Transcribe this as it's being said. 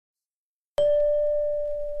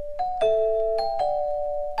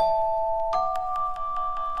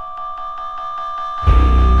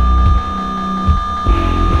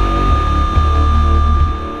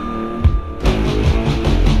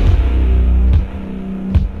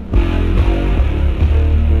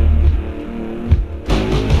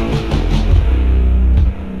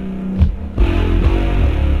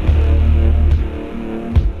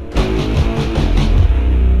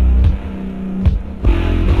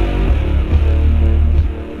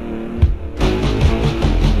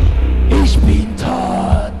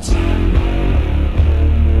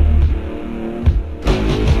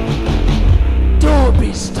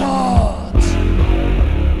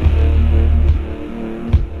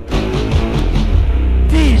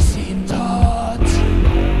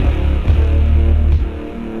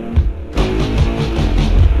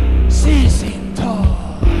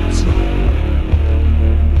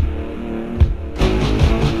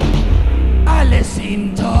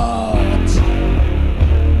sind tot.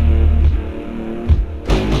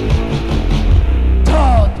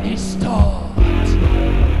 Tod ist tot.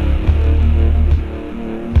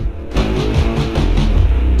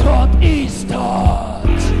 Tod ist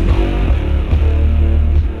tot.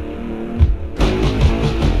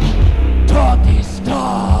 Tod ist tot.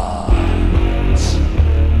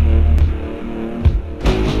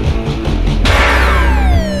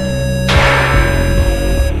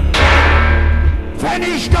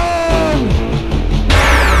 Vernichtung!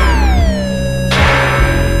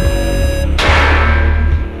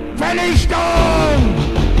 Vernichtung!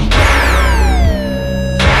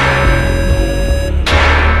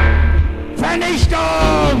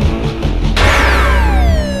 Vernichtung!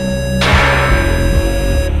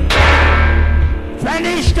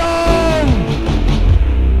 Vernichtung!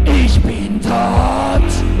 Ich bin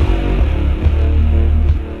tot!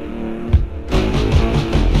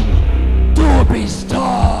 Du bist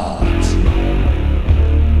tot!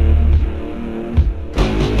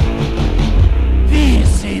 Wir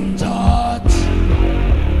sind tot!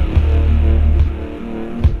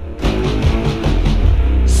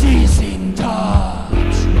 Sie sind tot!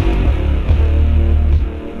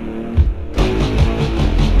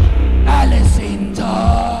 Alle sind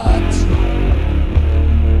tot!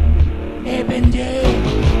 Eben je!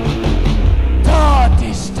 Tod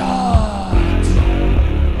ist tot!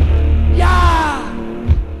 Ja!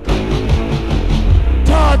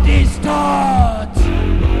 Tod ist tot!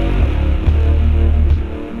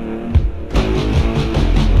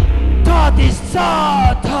 Tod ist so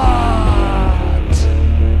tot!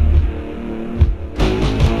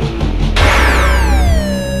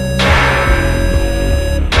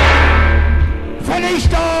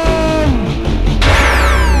 Vernichtung!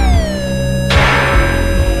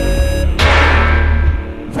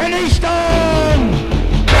 Vernichtung!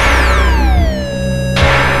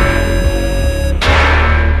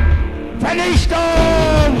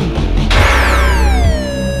 Vernichtung!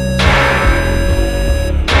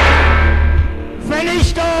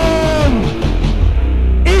 Vernichtung!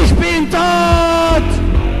 Ich bin tot!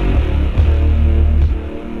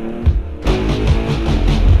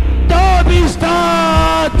 Du bist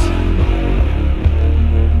tot!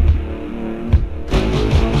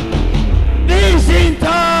 Wir sind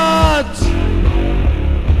tot!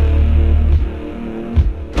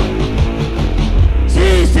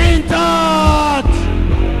 Sie sind tot!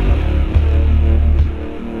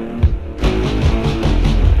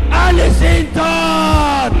 Alle sind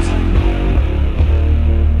tot!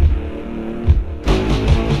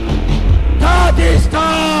 Tod ist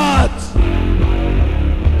tot!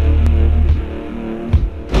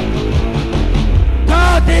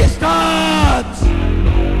 Tod ist tot!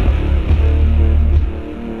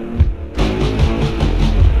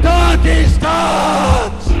 Tod ist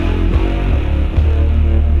tot!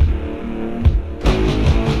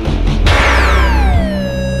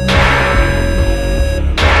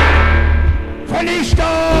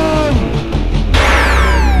 Vernichtung!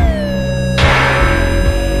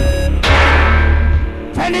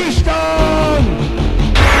 Vernichtung!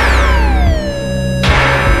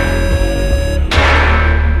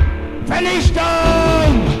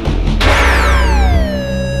 Vernichtung!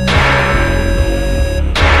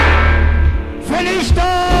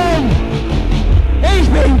 Vernichtung! Ich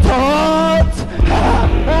bin tot!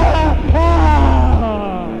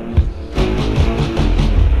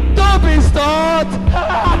 Du bist tot!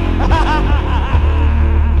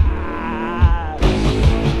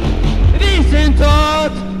 Wir sind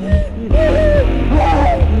tot!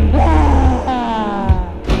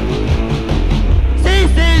 Sie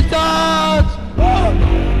sind tot!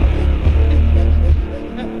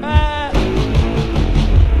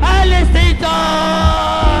 Alle sind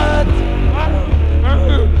tot!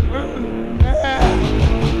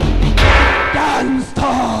 Ganz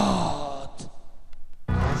tot!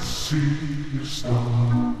 I see a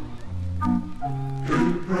star, a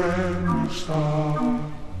brand new star.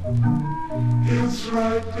 It's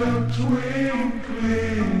right there twinkling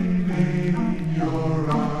in your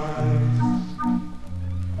eyes.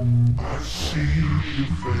 I see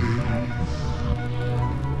your face,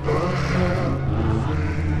 a happy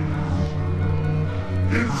face.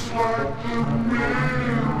 It's like the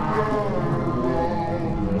mirror.